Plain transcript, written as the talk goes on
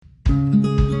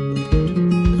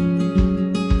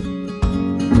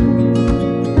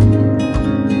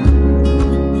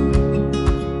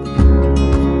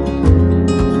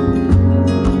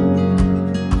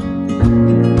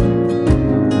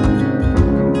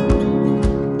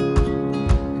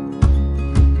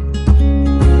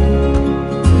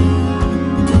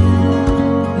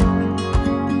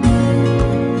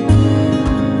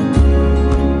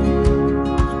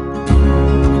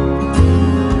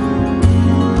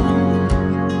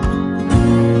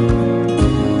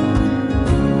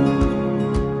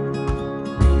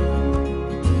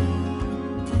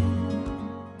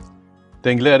Det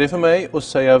är en glädje för mig att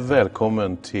säga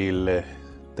välkommen till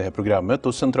det här programmet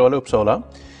och centrala Uppsala.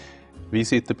 Vi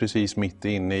sitter precis mitt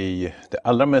inne i det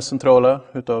allra mest centrala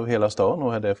utav hela stan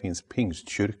och här där finns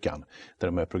Pingstkyrkan där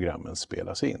de här programmen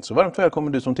spelas in. Så varmt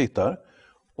välkommen du som tittar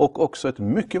och också ett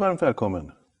mycket varmt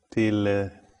välkommen till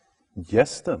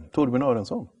gästen Torbjörn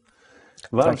Aronsson.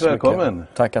 Varmt välkommen!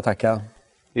 Tackar.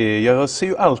 Jag ser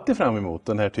ju alltid fram emot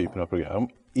den här typen av program.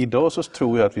 Idag så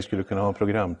tror jag att vi skulle kunna ha en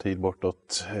programtid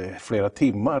bortåt flera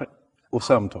timmar och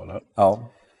samtala. Ja.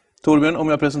 Torbjörn, om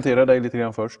jag presenterar dig lite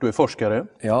grann först. Du är forskare.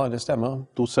 Ja, det stämmer.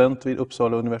 Docent vid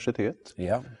Uppsala universitet.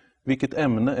 Ja. Vilket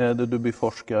ämne är det du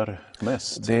beforskar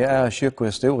mest? Det är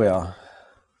kyrkohistoria.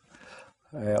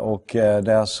 Och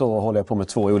där så håller jag på med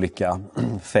två olika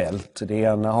fält. Det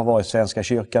ena har varit Svenska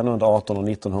kyrkan under 1800- och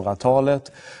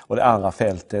 1900-talet. Och det andra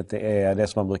fältet det är det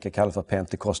som man brukar kalla för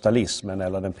pentekostalismen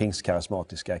eller den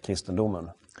pingstkarismatiska kristendomen.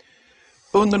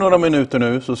 Under några minuter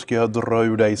nu så ska jag dra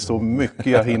ur dig så mycket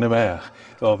jag hinner med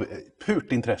av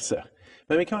purt intresse.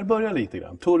 Men vi kan väl börja lite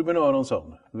grann. Torbjörn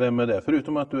Aronsson, vem är det?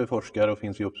 Förutom att du är forskare och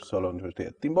finns vid Uppsala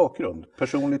universitet. Din bakgrund?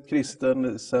 Personligt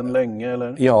kristen sedan länge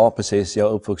eller? Ja, precis. Jag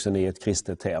är uppvuxen i ett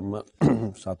kristet hem.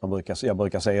 Så att jag brukar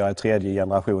säga att jag är tredje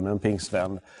generationen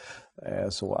pingstvän.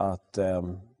 Så att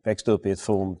växte upp i ett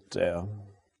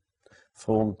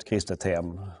fromt kristet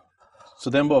hem. Så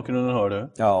den bakgrunden har du?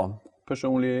 Ja.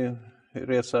 Personlig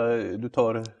resa, du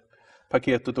tar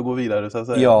paketet och går vidare så att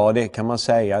säga? Ja, det kan man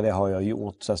säga. Det har jag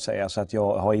gjort så att säga. Så att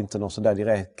jag har inte någon sån där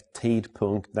direkt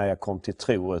tidpunkt när jag kom till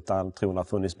tro utan tron har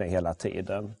funnits med hela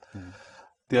tiden. Mm.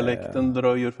 Dialekten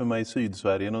dröjer för mig i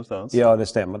Sydsverige någonstans? Ja, det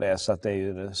stämmer det. Så att det är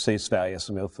ju Sydsverige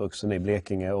som är uppvuxen i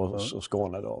Blekinge och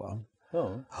Skåne då. Va?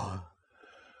 Ja.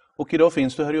 Och idag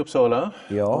finns du här i Uppsala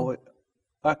och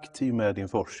aktiv med din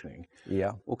forskning.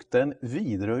 Ja. Och den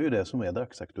vidrör ju det som är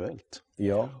dagsaktuellt.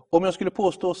 Ja. Om jag skulle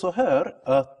påstå så här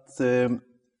att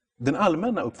den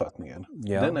allmänna uppfattningen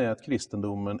den är att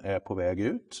kristendomen är på väg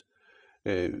ut.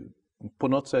 På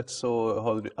något sätt så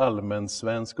har allmän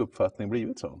svensk uppfattning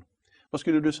blivit sån. Vad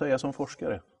skulle du säga som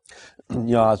forskare?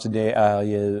 Ja, alltså det är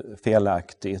ju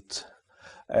felaktigt.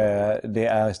 Det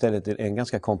är istället en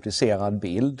ganska komplicerad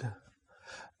bild.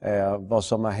 Vad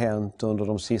som har hänt under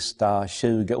de sista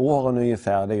 20 åren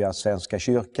ungefär det är ju att Svenska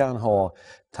kyrkan har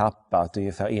tappat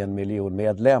ungefär 1 miljon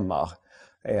medlemmar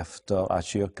efter att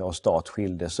kyrka och stat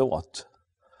skildes åt.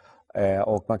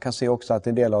 Och man kan se också att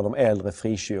en del av de äldre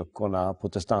frikyrkorna,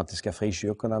 protestantiska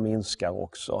frikyrkorna minskar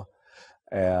också.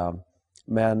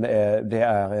 Men det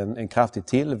är en kraftig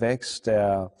tillväxt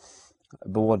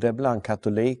både bland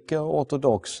katoliker,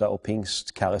 ortodoxa och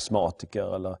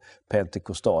pingstkarismatiker eller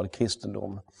pentekostal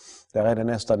kristendom. Där är det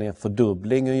nästan en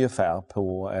fördubbling ungefär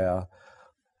på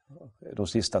de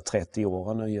sista 30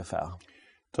 åren ungefär.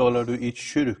 Talar du i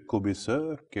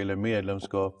kyrkobesök eller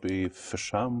medlemskap i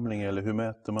församling eller hur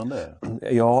mäter man det?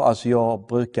 Ja, alltså jag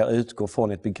brukar utgå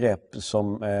från ett begrepp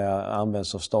som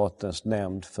används av Statens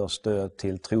nämnd för stöd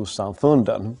till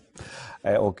trossamfunden.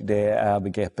 Och det är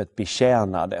begreppet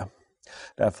betjänade.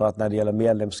 Därför att när det gäller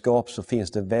medlemskap så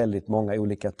finns det väldigt många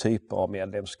olika typer av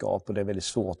medlemskap och det är väldigt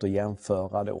svårt att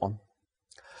jämföra då.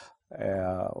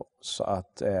 Så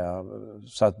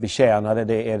att betjänade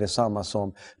det är detsamma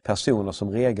som personer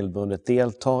som regelbundet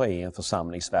deltar i en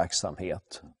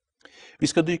församlingsverksamhet. Vi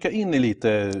ska dyka in i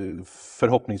lite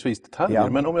förhoppningsvis detaljer,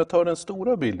 men om jag tar den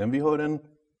stora bilden. Vi har en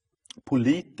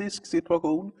politisk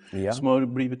situation som har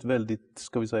blivit väldigt,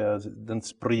 ska vi säga, den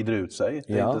sprider ut sig.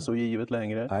 Det är inte så givet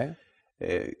längre. Nej.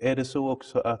 Är det så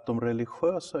också att de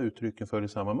religiösa uttrycken följer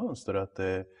samma mönster, att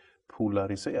det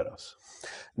polariseras?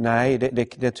 Nej,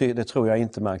 det tror jag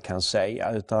inte man kan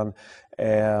säga, utan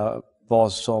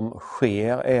vad som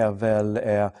sker är väl,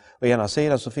 å ena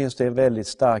sidan så finns det en väldigt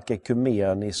stark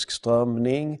ekumenisk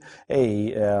strömning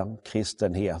i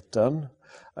kristenheten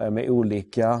med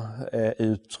olika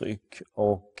uttryck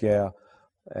och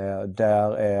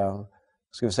där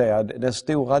ska vi säga, den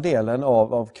stora delen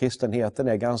av kristenheten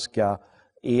är ganska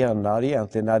enad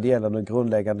egentligen när det gäller de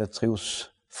grundläggande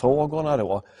trosfrågorna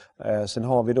då. Sen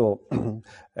har vi då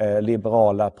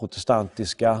liberala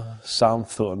protestantiska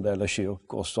samfund eller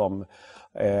kyrkor som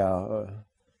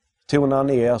tonar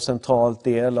ner centralt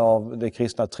del av det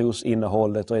kristna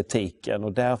trosinnehållet och etiken.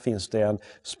 Och där finns det en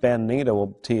spänning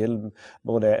då till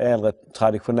både äldre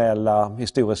traditionella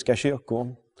historiska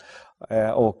kyrkor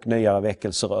och nyare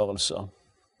väckelserörelser.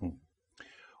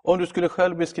 Om du skulle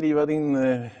själv beskriva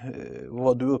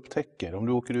vad du upptäcker, om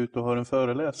du åker ut och har en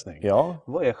föreläsning. Ja.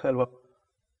 Vad är själva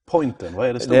pointen, vad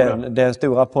är det stora? Den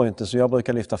stora pointen som jag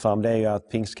brukar lyfta fram, det är ju att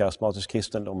pingstkarismatisk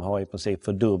kristendom har i princip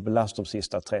fördubblats de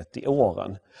sista 30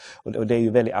 åren. Och det är ju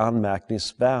väldigt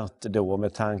anmärkningsvärt då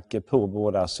med tanke på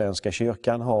både att Svenska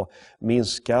kyrkan har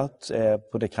minskat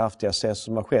på det kraftiga sätt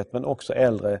som har skett, men också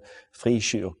äldre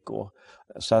frikyrkor.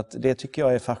 Så att det tycker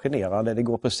jag är fascinerande. Det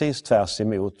går precis tvärs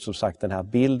emot, som sagt, den här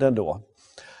bilden då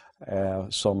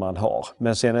som man har.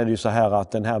 Men sen är det ju så här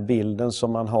att den här bilden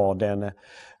som man har, den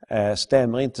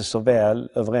stämmer inte så väl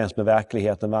överens med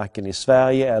verkligheten, varken i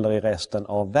Sverige eller i resten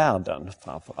av världen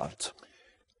framförallt.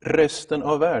 Resten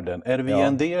av världen, är vi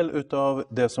en del utav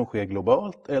det som sker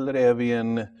globalt eller är vi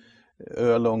en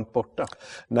ö långt borta?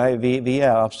 Nej, vi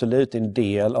är absolut en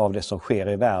del av det som sker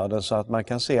i världen, så att man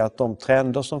kan se att de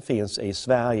trender som finns i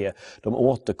Sverige, de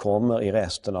återkommer i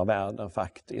resten av världen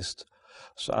faktiskt.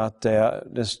 Så att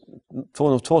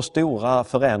de två stora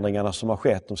förändringarna som har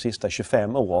skett de sista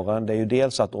 25 åren, det är ju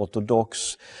dels att ortodox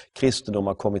kristendom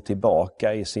har kommit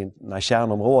tillbaka i sina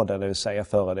kärnområden, det vill säga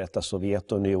före detta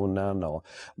Sovjetunionen och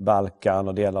Balkan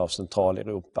och delar av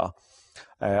Centraleuropa.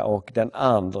 Och den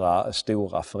andra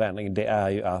stora förändringen, det är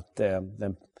ju att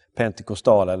den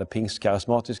pentekostala eller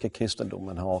pingstkarismatiska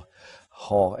kristendomen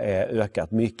har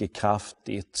ökat mycket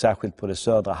kraftigt, särskilt på det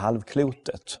södra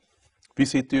halvklotet. Vi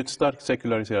sitter ju i ett starkt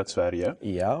sekulariserat Sverige.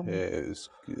 Ja.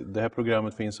 Det här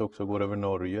programmet finns också, går över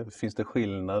Norge. Finns det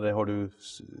skillnader? Har du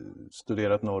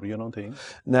studerat Norge någonting?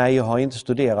 Nej, jag har inte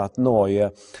studerat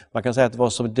Norge. Man kan säga att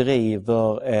vad som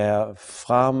driver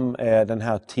fram den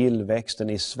här tillväxten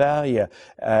i Sverige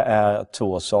är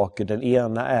två saker. Den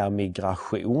ena är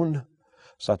migration.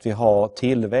 Så att vi har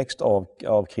tillväxt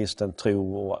av kristen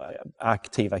tro och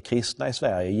aktiva kristna i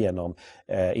Sverige genom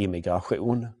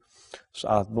immigration. Så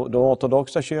att de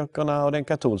ortodoxa kyrkorna och den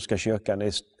katolska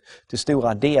kyrkan, till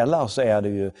stora delar så är det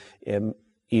ju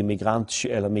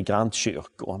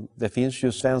migrantkyrkor. Det finns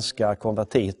ju svenska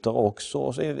konvertiter också,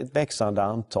 och så är det ett växande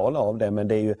antal av det, men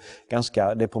det är ju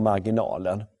det är på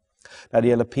marginalen. När det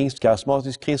gäller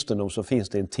pingstkarismatisk kristendom så finns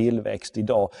det en tillväxt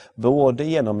idag, både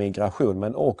genom migration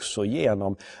men också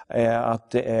genom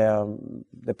att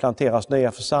det planteras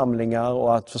nya församlingar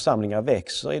och att församlingar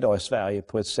växer idag i Sverige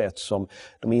på ett sätt som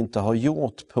de inte har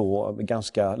gjort på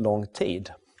ganska lång tid.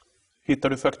 Hittar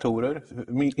du faktorer?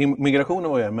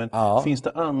 Migrationen var ju, men finns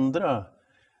det andra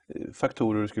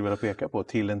faktorer du skulle vilja peka på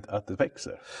till att det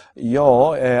växer?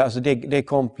 Ja, alltså det är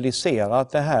komplicerat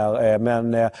det här,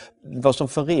 men vad som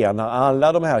förenar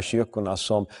alla de här kyrkorna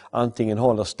som antingen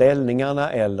håller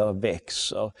ställningarna eller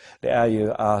växer, det är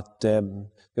ju att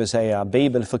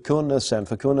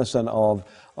förkunnelsen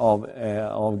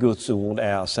av Guds ord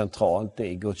är centralt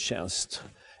i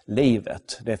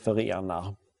gudstjänstlivet. Det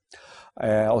förenar.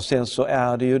 Och sen så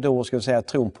är det ju då,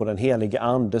 tron på den helige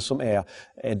ande som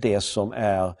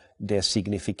är det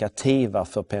signifikativa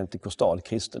för pentekostal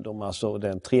kristendom, alltså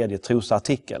den tredje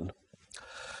trosartikeln.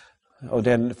 Och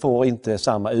den får inte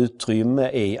samma utrymme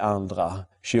i andra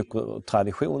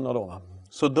kyrkotraditioner då.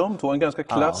 Så de två, en ganska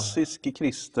klassisk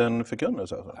kristen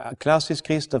förkunnelse? Alltså. Klassisk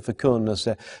kristen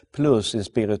förkunnelse plus en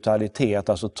spiritualitet,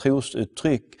 alltså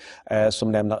trosuttryck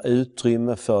som lämnar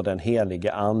utrymme för den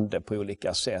helige ande på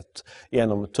olika sätt.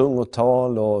 Genom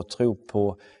tungotal och tro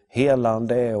på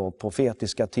helande och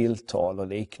profetiska tilltal och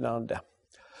liknande.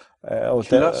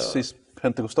 Klassiskt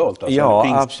pentekostalt, alltså.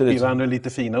 Ja, absolut. Vi använder lite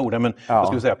fina ord, men jag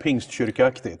skulle säga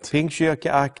pingstkyrkaaktigt.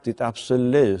 Pingstkyrkaaktigt,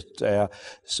 absolut.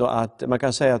 Så att man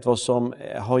kan säga att vad som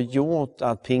har gjort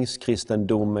att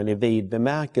pingstkristendomen i vid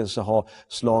bemärkelse har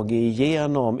slagit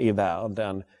igenom i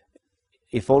världen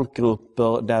i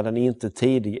folkgrupper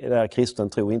där kristen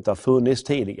tro inte har funnits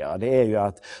tidigare, det är ju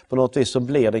att på något vis så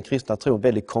blir den kristna tron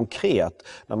väldigt konkret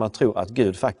när man tror att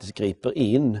Gud faktiskt griper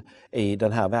in i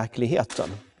den här verkligheten.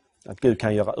 Att Gud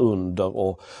kan göra under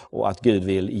och att Gud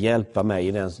vill hjälpa mig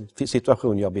i den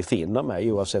situation jag befinner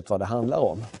mig, oavsett vad det handlar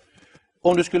om.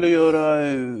 Om du skulle göra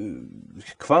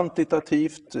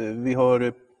kvantitativt, vi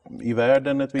har i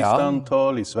världen ett visst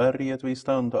antal, i Sverige ett visst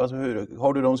antal. Alltså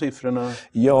har du de siffrorna?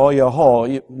 Ja,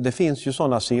 det finns ju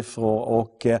sådana siffror,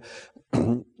 och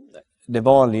det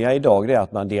vanliga idag är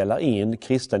att man delar in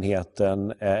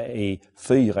kristenheten i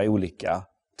 4 olika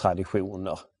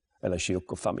traditioner eller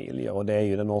kyrkofamiljer. Och det är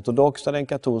ju den ortodoxa, den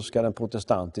katolska, den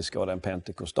protestantiska och den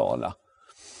pentekostala.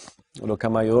 Och då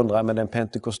kan man ju undra, men den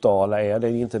pentekostala, är det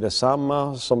inte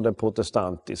detsamma som den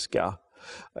protestantiska?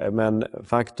 Men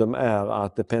faktum är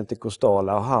att det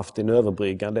pentekostala har haft en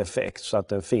överbryggande effekt så att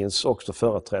den finns också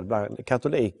företrädd bland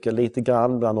katoliker, lite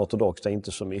grann bland ortodoxa,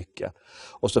 inte så mycket.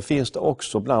 Och så finns det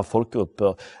också bland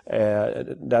folkgrupper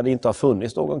där det inte har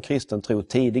funnits någon kristen tro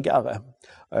tidigare.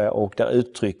 Och där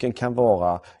uttrycken kan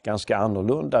vara ganska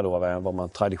annorlunda då än vad man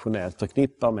traditionellt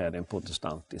förknippar med en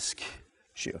protestantisk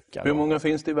kyrka. Hur många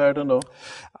finns det i världen då?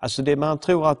 Alltså man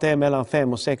tror att det är mellan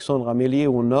 500 och 600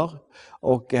 miljoner.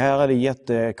 Och här är det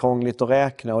jättekrångligt att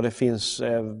räkna och det finns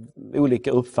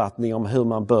olika uppfattningar om hur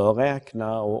man bör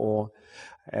räkna.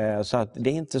 Så att det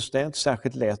är inte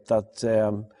särskilt lätt att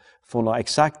få några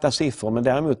exakta siffror, men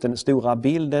däremot den stora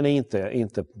bilden är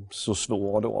inte så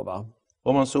svår då, va?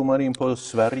 Om man zoomar in på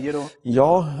Sverige då?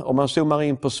 Ja, om man zoomar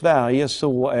in på Sverige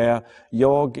så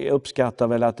jag uppskattar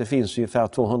väl att det finns ungefär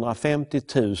 250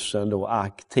 000 då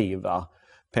aktiva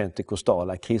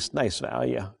pentekostala kristna i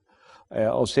Sverige.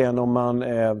 Och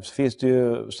sen finns det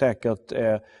ju säkert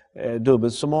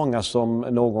dubbelt så många som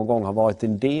någon gång har varit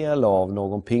en del av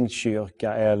någon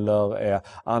pingstkyrka eller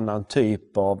annan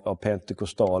typ av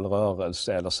pentekostal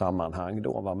rörelse eller sammanhang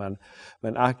då, va?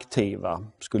 Men aktiva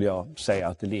skulle jag säga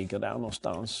att det ligger där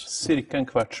någonstans. Cirka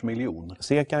 250 000.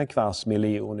 Cirka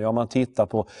 250 000. Ja, om man tittar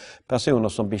på personer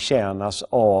som betjänas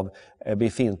av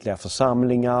befintliga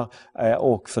församlingar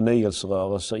och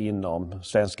förnyelserörelser inom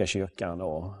Svenska kyrkan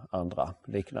och andra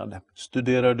liknande.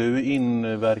 Studerar du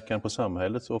inverkan på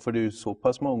samhället så? För det är ju så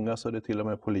pass många så det till och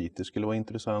med politiskt skulle vara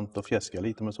intressant att fjäska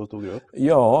lite med så stor grupp.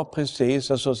 Ja,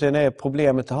 precis. Alltså, sen är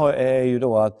problemet är ju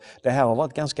då att det här har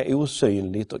varit ganska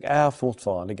osynligt och är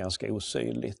fortfarande ganska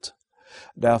osynligt.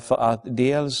 Därför att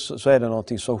dels så är det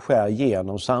någonting som skär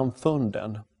genom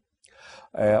samfunden.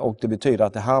 Och det betyder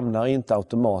att det hamnar inte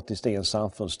automatiskt i en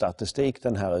samfundsstatistik,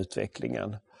 den här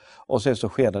utvecklingen. Och sen så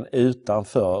sker den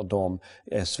utanför de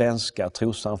svenska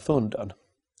trossamfunden.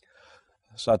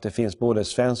 Så att det finns både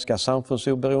svenska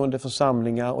samfundsoberoende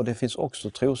församlingar och det finns också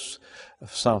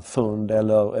trossamfund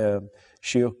eller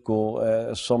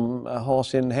kyrkor som har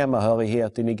sin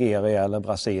hemmahörighet i Nigeria eller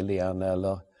Brasilien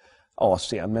eller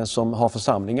Asien men som har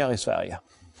församlingar i Sverige.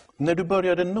 När du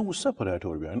började nosa på det här,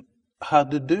 Torbjörn,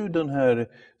 hade du den här,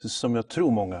 som jag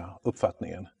tror många,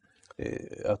 uppfattningen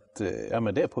att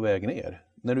men det är på väg ner?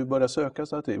 När du började söka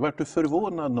så vart du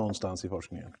förvånad någonstans i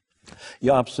forskningen?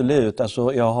 Ja, absolut.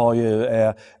 Alltså, jag har ju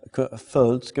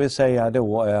följt, ska vi säga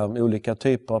då, olika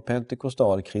typer av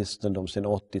pentekostal kristendom sedan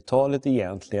 80-talet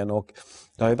egentligen. Och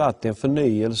det har ju varit en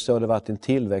förnyelse och det har varit en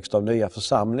tillväxt av nya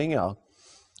församlingar.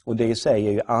 Och det i sig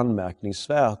är ju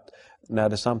anmärkningsvärt när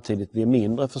det samtidigt blir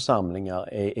mindre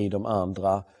församlingar i de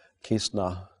andra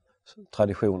kristna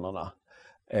traditionerna.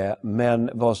 Men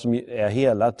vad som är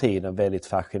hela tiden väldigt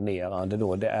fascinerande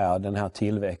då, det är den här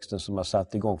tillväxten som har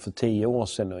satt igång för 10 år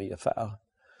sedan ungefär.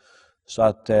 Så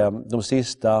att de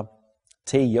sista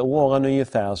 10 åren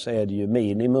ungefär så är det ju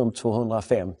minimum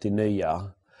 250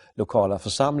 nya lokala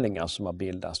församlingar som har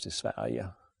bildats i Sverige.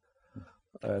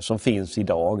 Som finns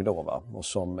idag då, va? Och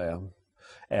som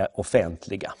är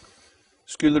offentliga.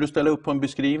 Skulle du ställa upp på en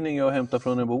beskrivning jag hämtar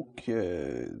från en bok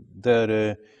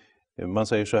där man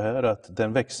säger så här att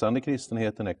den växande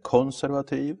kristenheten är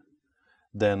konservativ,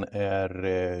 den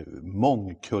är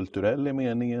mångkulturell i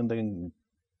meningen, den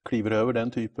kliver över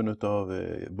den typen av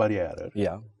barriärer.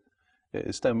 Ja.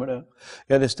 Stämmer det?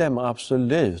 Ja, det stämmer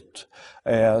absolut.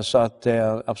 Så att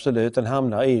absolut, den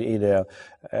hamnar i det.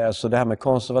 Så det här med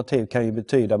konservativ kan ju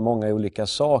betyda många olika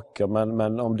saker,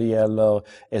 men om det gäller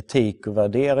etik och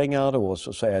värderingar då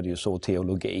så är det ju så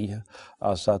teologi.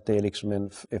 Alltså att det är liksom en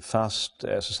fast, så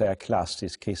att säga,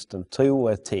 klassisk kristen tro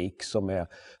och etik som är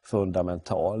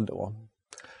fundamental då.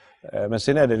 Men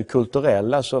sen är det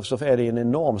kulturella så är det en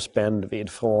enorm spännvidd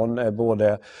från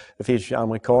både, det finns ju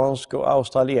amerikansk och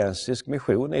australiensisk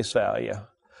mission i Sverige.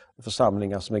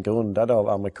 Församlingar som är grundade av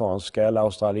amerikanska eller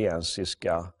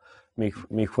australiensiska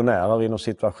missionärer inom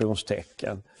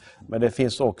situationstecken. Men det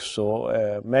finns också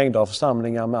mängder av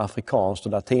församlingar med afrikansk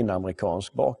och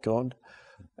latinamerikansk bakgrund.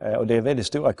 Och det är väldigt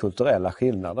stora kulturella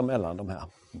skillnader mellan de här.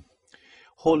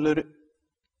 Håller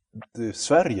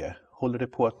det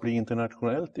på att bli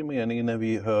internationellt i meningen när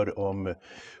vi hör om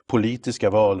politiska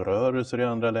valrörelser i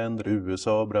andra länder,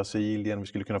 USA, Brasilien, vi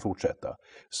skulle kunna fortsätta.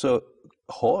 Så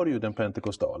har ju den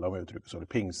pentekostala, om jag uttrycker så, det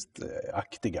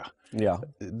pingstaktiga, ja.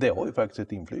 Det har ju faktiskt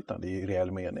ett inflytande i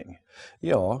reell mening.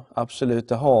 Ja, absolut,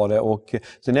 det har det. Och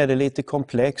sen är det lite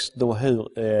komplext då hur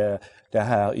det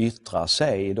här yttrar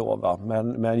sig då, va?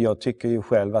 Men jag tycker ju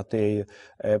själv att det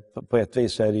är, på ett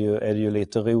vis är det ju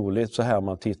lite roligt så här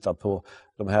man tittar på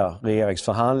de här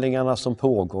regeringsförhandlingarna som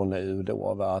pågår nu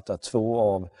då, va? Att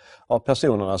 2 av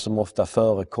personerna som ofta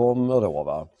förekommer då,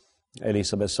 va?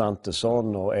 Elisabeth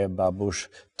Svantesson och Ebba Busch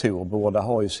Thor, båda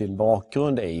har ju sin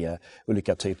bakgrund i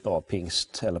olika typer av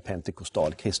pingst eller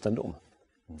pentekostal kristendom.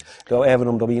 Då, även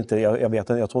om de inte,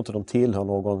 jag tror inte de tillhör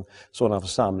någon sådan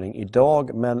församling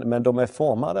idag, men de är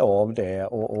formade av det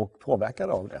och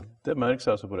påverkade av det. Det märks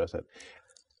alltså på det sättet.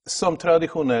 Som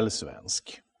traditionell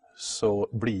svensk så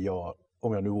blir jag,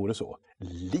 om jag nu vore så,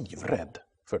 livrädd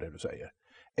för det du säger.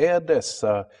 Är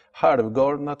dessa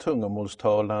halvgalna,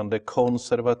 tungomålstalande,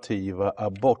 konservativa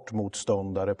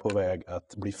abortmotståndare på väg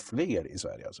att bli fler i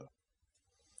Sverige? Alltså?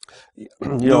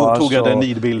 Ja, tog jag den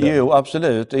nidbilden. Jo,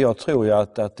 absolut. Jag tror ju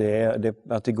att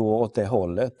det går åt det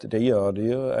hållet. Det gör det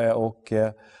ju. Och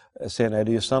sen är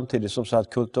det ju samtidigt som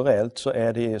sagt kulturellt så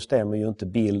stämmer ju inte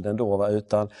bilden då,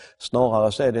 utan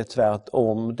snarare så är det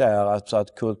tvärtom där, alltså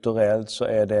att kulturellt så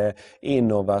är det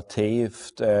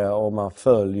innovativt och man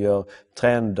följer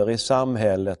trender i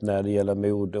samhället när det gäller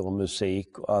mode och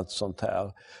musik och allt sånt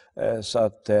här. Så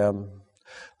att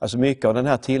alltså mycket av den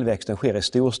här tillväxten sker i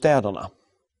storstäderna.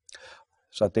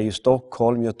 Så att det är ju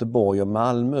Stockholm, Göteborg och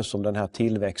Malmö som den här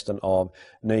tillväxten av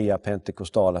nya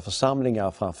pentekostala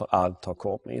församlingar framför allt har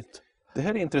kommit. Det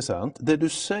här är intressant. Det du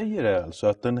säger är alltså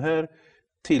att den här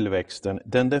tillväxten,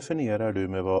 den definierar du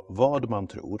med vad man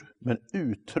tror, men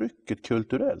uttrycket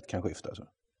kulturellt kan skifta alltså?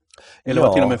 Eller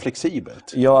vara till och med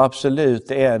flexibelt? Ja, absolut,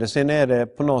 det är det. Sen är det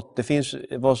på något, det finns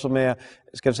vad som är,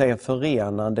 ska vi säga, en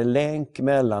förenande länk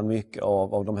mellan mycket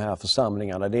av de här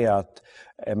församlingarna. Det är att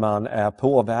man är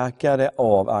påverkade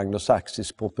av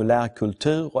anglosaxisk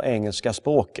populärkultur och engelska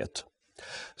språket.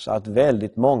 Så att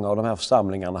väldigt många av de här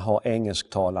församlingarna har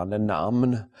engelsktalande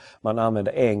namn. Man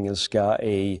använder engelska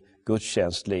i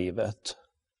gudstjänstlivet.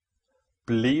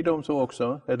 Blir de så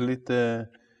också? Är det lite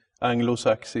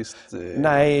anglosaxiskt?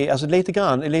 Nej, alltså lite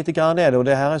grann är det, och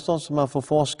det här är sånt som man får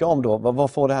forska om då.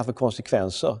 Vad får det här för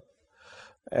konsekvenser?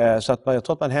 Så att jag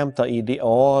tror att man hämtar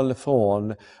ideal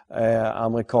från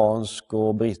amerikansk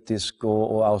och brittisk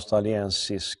och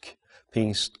australiensisk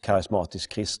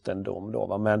pingstkarismatisk kristendom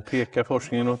då. Men pekar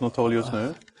forskningen åt något håll just nu?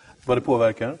 Vad det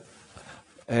påverkar?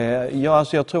 Ja,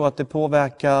 alltså jag tror att det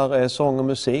påverkar sång och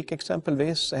musik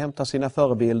exempelvis. Hämtar sina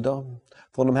förebilder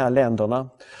från de här länderna.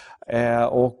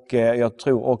 Och jag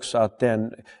tror också att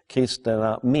den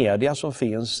kristna media som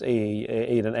finns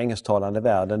i den engelsktalande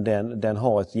världen, den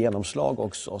har ett genomslag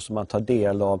också. Så man tar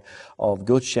del av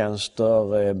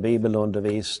gudstjänster,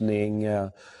 bibelundervisning,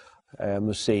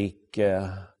 musik,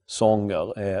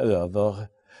 sånger över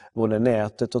både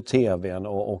nätet och tvn,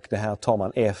 och det här tar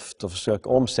man efter och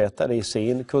försöker omsätta det i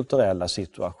sin kulturella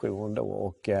situation då.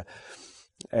 Och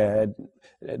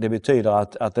det betyder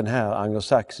att den här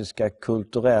anglosaxiska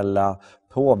kulturella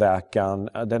påverkan,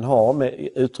 den har med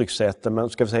uttryckssätten, men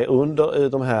ska vi säga under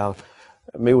de här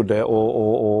mode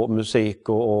och musik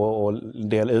och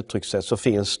del uttryckssätt så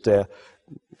finns det,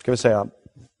 ska vi säga,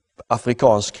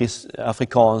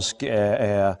 afrikansk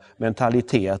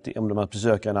mentalitet om man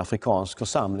besöker en afrikansk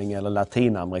församling, eller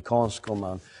latinamerikansk om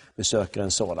man besöker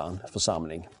en sådan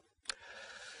församling.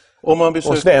 Och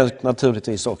svensk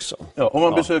naturligtvis också. Ja, om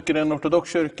man besöker en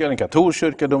ortodox kyrka eller en katolsk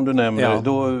kyrka, de du nämner,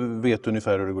 då vet du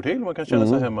ungefär hur det går till. Man kan känna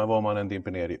sig hemma var man än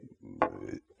dimper ner i.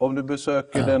 Om du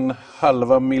besöker den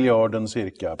 500 000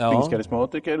 cirka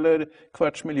pingstkarismatiker eller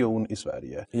 250 000 i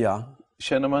Sverige,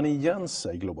 känner man igen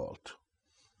sig globalt?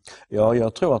 Ja,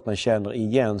 jag tror att man känner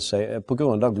igen sig på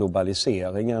grund av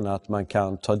globaliseringen, att man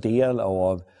kan ta del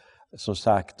av, som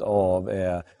sagt, av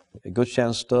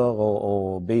gudstjänster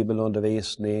och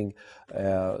bibelundervisning,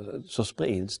 så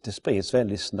det sprids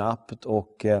väldigt snabbt,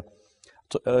 och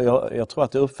jag tror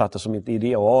att det uppfattas som ett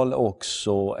ideal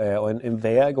också, och en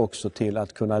väg också till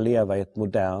att kunna leva ett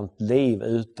modernt liv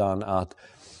utan att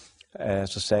så att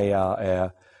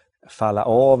säga falla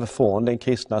av från den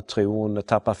kristna tron,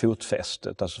 tappa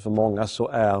fotfästet. Alltså för många så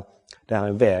är det här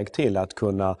en väg till att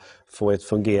kunna få ett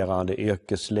fungerande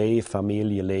yrkesliv,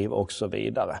 familjeliv och så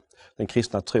vidare. Den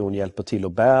kristna tron hjälper till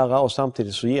att bära, och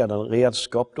samtidigt så ger den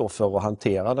redskap då för att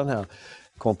hantera den här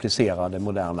komplicerade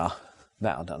moderna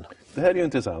världen. Det här är ju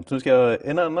intressant.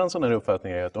 En annan sån här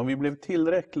uppfattning är att om vi blev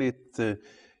tillräckligt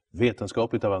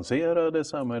vetenskapligt avancerade,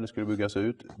 samhället skulle byggas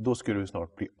ut, då skulle vi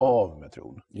snart bli av med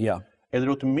tron. Ja.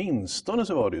 Eller åtminstone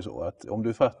så var det ju så att om du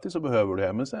är fattig så behöver du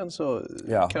det, men sen så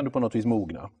kan du på något vis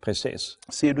mogna. Precis.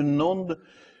 Ser du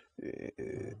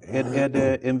är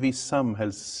det en viss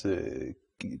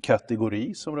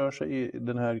samhällskategori som rör sig i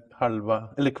den här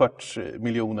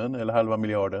 250 000 eller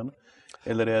 500 000?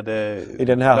 Eller är det i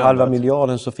den här 500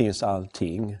 000 så finns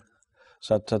allting.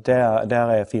 Så att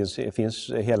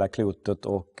finns hela klotet,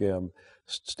 och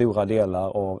stora delar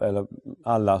av, eller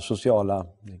alla sociala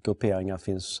grupperingar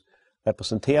finns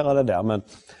representerade där. Men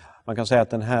Man kan säga att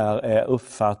den här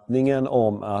uppfattningen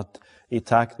om att i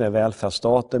takt med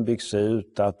välfärdsstaten byggs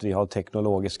ut, att vi har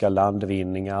teknologiska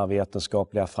landvinningar,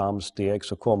 vetenskapliga framsteg,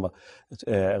 så kommer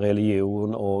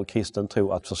religion och kristen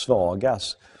tro att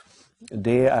försvagas.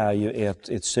 Det är ju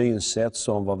ett synsätt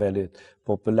som var väldigt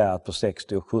populärt på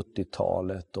 60- och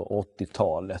 70-talet och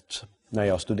 80-talet när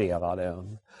jag studerade.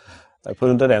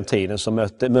 Under den tiden så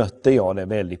mötte jag det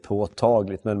väldigt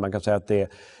påtagligt, men man kan säga att det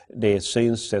är ett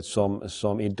synsätt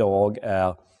som idag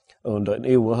är under en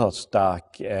oerhört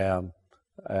stark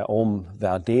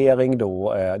omvärdering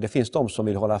då. Det finns de som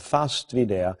vill hålla fast vid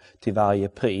det till varje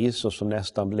pris och som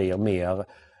nästan blir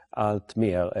allt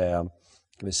mer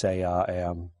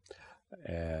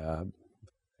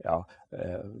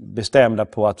bestämda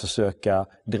på att försöka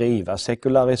driva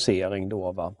sekularisering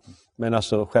då, va. Men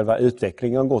alltså själva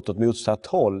utvecklingen har gått åt motsatt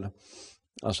håll.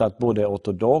 Alltså att både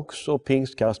ortodox och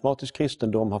pingstkarismatisk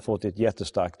kristendom har fått ett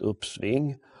jättestarkt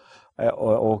uppsving.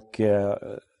 Och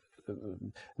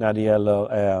när det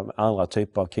gäller andra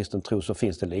typer av kristen tro så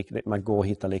finns det man går och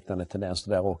hittar liknande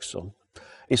tendenser där också.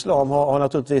 Islam har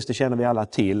naturligtvis, det känner vi alla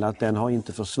till, att den har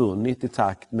inte försvunnit i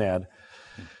takt med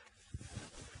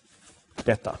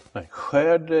detta. Nej,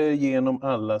 skär det genom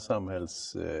alla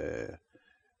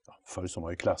förr som har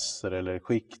ju klasser eller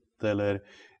skikt, eller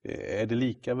är det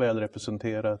lika väl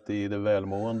representerat i det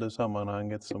välmående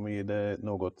sammanhanget som i det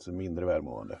något mindre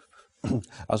välmående?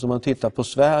 Alltså om man tittar på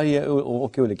Sverige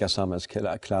och olika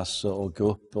samhällsklasser och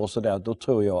grupper och sådär, då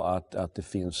tror jag att det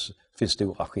finns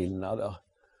stora skillnader.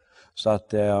 Så att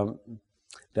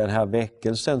den här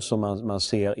väckelsen som man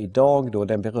ser idag då,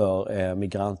 den berör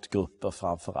migrantgrupper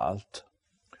framför allt.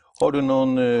 Har du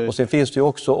någon... Och sen finns det ju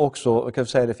också kan jag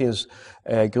säga, det finns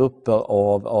grupper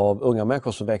av unga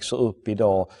människor som växer upp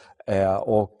idag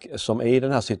och som är i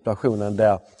den här situationen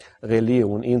där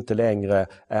religion inte längre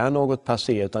är något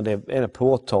passé utan det är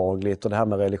påtagligt, och det här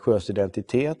med religiös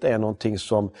identitet är någonting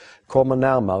som kommer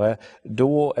närmare.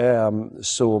 Då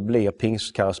så blir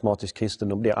pingstkarismatisk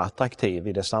kristendom attraktiv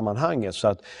i det sammanhanget. Så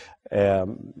att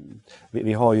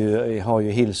vi har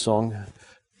ju Hillsong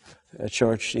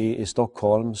Church i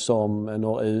Stockholm som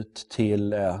når ut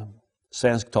till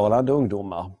svensktalande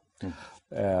ungdomar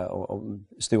och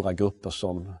stora grupper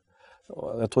som,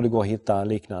 jag tror det går att hitta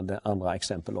liknande andra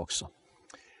exempel också.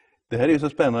 Det här är ju så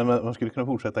spännande, man skulle kunna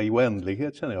fortsätta i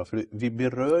oändlighet känner jag, för vi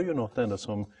berör ju något ändå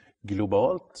som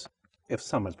globalt är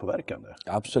samhällspåverkande.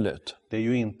 Absolut. Det är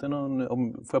ju inte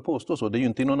får jag påstå så, det är ju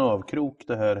inte i någon avkrok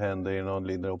det här händer i någon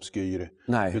liten obskyr.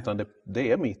 Nej. Utan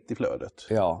det är mitt i flödet.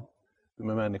 Ja.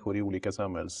 Med människor i olika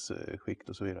samhällsskikt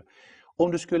och så vidare.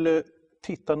 Om du skulle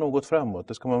titta något framåt,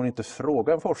 det ska man väl inte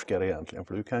fråga en forskare egentligen,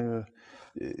 för du kan ju,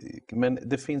 men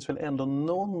det finns väl ändå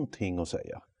någonting att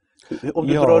säga. Om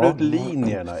du drar ut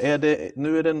linjerna,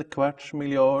 nu är det 250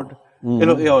 miljarder,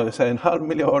 eller jag säger 500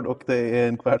 miljoner och det är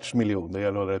 250 miljoner,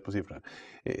 jag håller rätt på siffran.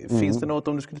 Finns det något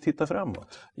om du skulle titta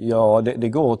framåt? Ja, det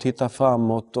går att titta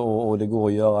framåt och det går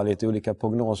att göra lite olika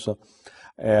prognoser.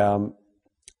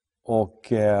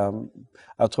 Och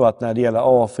jag tror att när det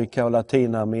gäller Afrika och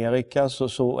Latinamerika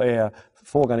så är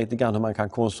frågan lite grann hur man kan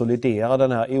konsolidera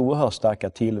den här oerhört starka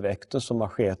tillväxten som har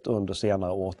skett under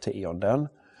senare årtionden.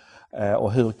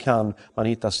 Och hur kan man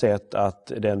hitta sätt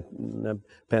att den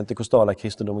pentekostala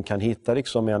kristendomen kan hitta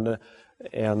liksom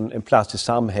en plats i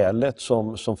samhället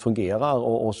som fungerar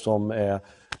och som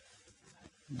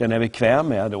den är bekväm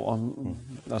med då.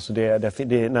 Alltså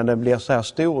när den blir så här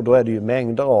stor, då är det ju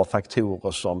mängder av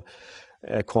faktorer som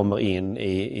kommer in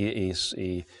i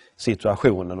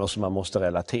situationen och som man måste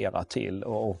relatera till.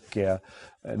 Och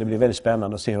det blir väldigt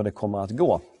spännande att se hur det kommer att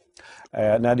gå.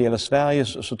 När det gäller Sverige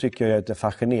så tycker jag att det är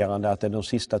fascinerande att det är de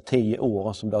sista 10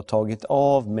 åren som det har tagit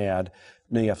av med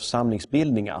nya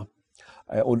församlingsbildningar.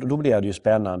 Och då blir det ju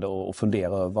spännande att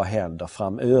fundera över vad händer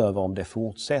framöver om det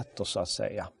fortsätter så att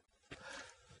säga.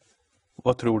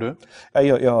 Vad tror du?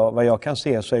 Vad jag kan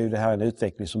se så är ju det här en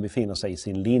utveckling som befinner sig i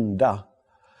sin linda.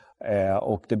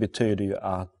 Och det betyder ju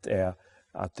att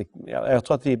jag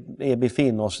tror att vi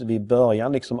befinner oss vid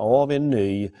början liksom av en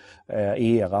ny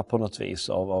era på något vis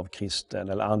av kristen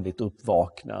eller andligt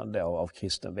uppvaknande av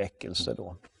kristen väckelse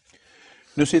då.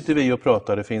 Nu sitter vi och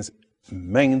pratar, det finns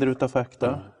mängder utav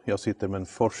fakta. Jag sitter med en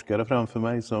forskare framför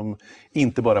mig som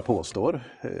inte bara påstår.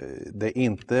 Det är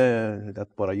inte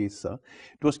att bara gissa.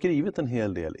 Du har skrivit en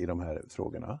hel del i de här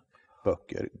frågorna.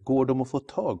 böcker. Går de att få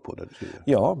tag på det du skriver?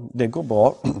 Ja, det går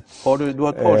bra. Du har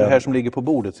ett par här som ligger på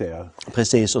bordet, ser jag.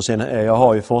 Precis, och sen jag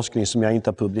har ju forskning som jag inte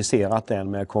har publicerat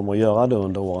än, men jag kommer att göra det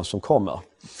under åren som kommer.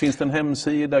 Finns det en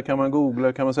hemsida, kan man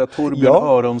googla, kan man säga Torbjörn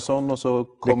Aronsson och så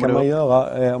kommer det kan man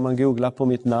göra. Om man googlar på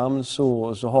mitt namn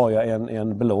så har jag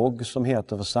en blogg som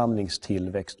heter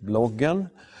Församlingstillväxtbloggen.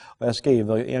 Och jag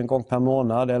skriver en gång per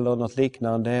månad eller något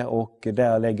liknande, och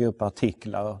där lägger jag upp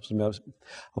artiklar som jag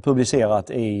har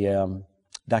publicerat i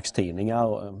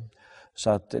dagstidningar. Så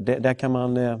att där kan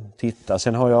man titta.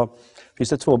 Sen finns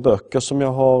det 2 böcker som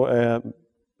jag har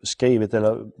skrivit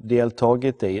eller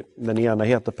deltagit i. Den ena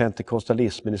heter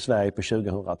Pentekostalismen i Sverige på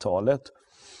 2000-talet.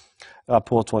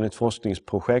 Rapport från ett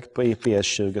forskningsprojekt på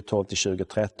IPS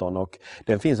 2012-2013, och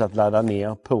den finns att ladda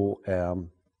ner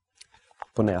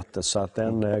på nätet, så att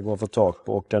den går att få tag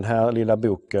på. Och den här lilla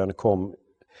boken kom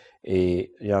i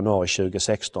januari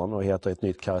 2016 och heter Ett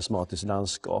nytt karismatiskt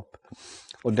landskap.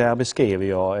 Och där beskriver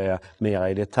jag mer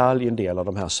i detalj en del av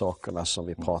de här sakerna som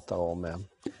vi pratar om,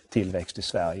 tillväxt i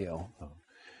Sverige.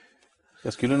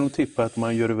 Jag skulle nog tippa att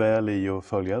man gör väl i att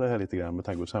följa det här lite grann med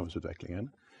tanke på samhällsutvecklingen.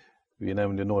 Vi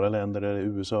nämnde några länder, där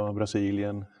USA,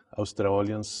 Brasilien,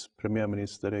 Australiens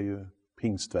premiärminister är ju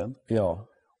pingstvän. Ja.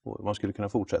 Och man skulle kunna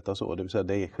fortsätta så, det vill säga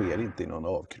det sker inte i någon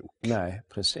avkrok. Nej,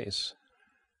 precis.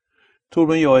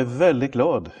 Torbjörn, jag är väldigt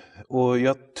glad, och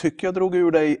jag tycker jag drog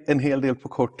ur dig en hel del på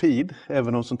kort tid,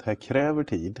 även om sånt här kräver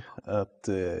tid. Att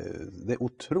det är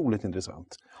otroligt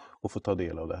intressant att få ta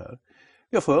del av det här.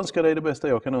 Jag får önska dig det bästa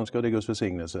jag kan önska, och det är Guds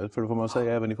välsignelse, för det får man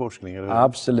säga även i forskning. Eller?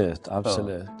 Absolut. Ja.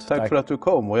 Tack för att du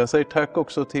kom, och jag säger tack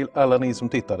också till alla ni som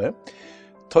tittade.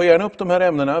 Ta gärna upp de här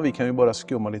ämnena, vi kan ju bara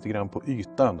skumma lite grann på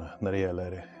ytan när det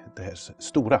gäller det här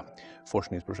stora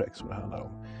forskningsprojekt som det handlar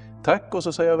om. Tack, och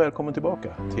så säger jag välkommen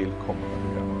tillbaka till kommande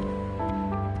program.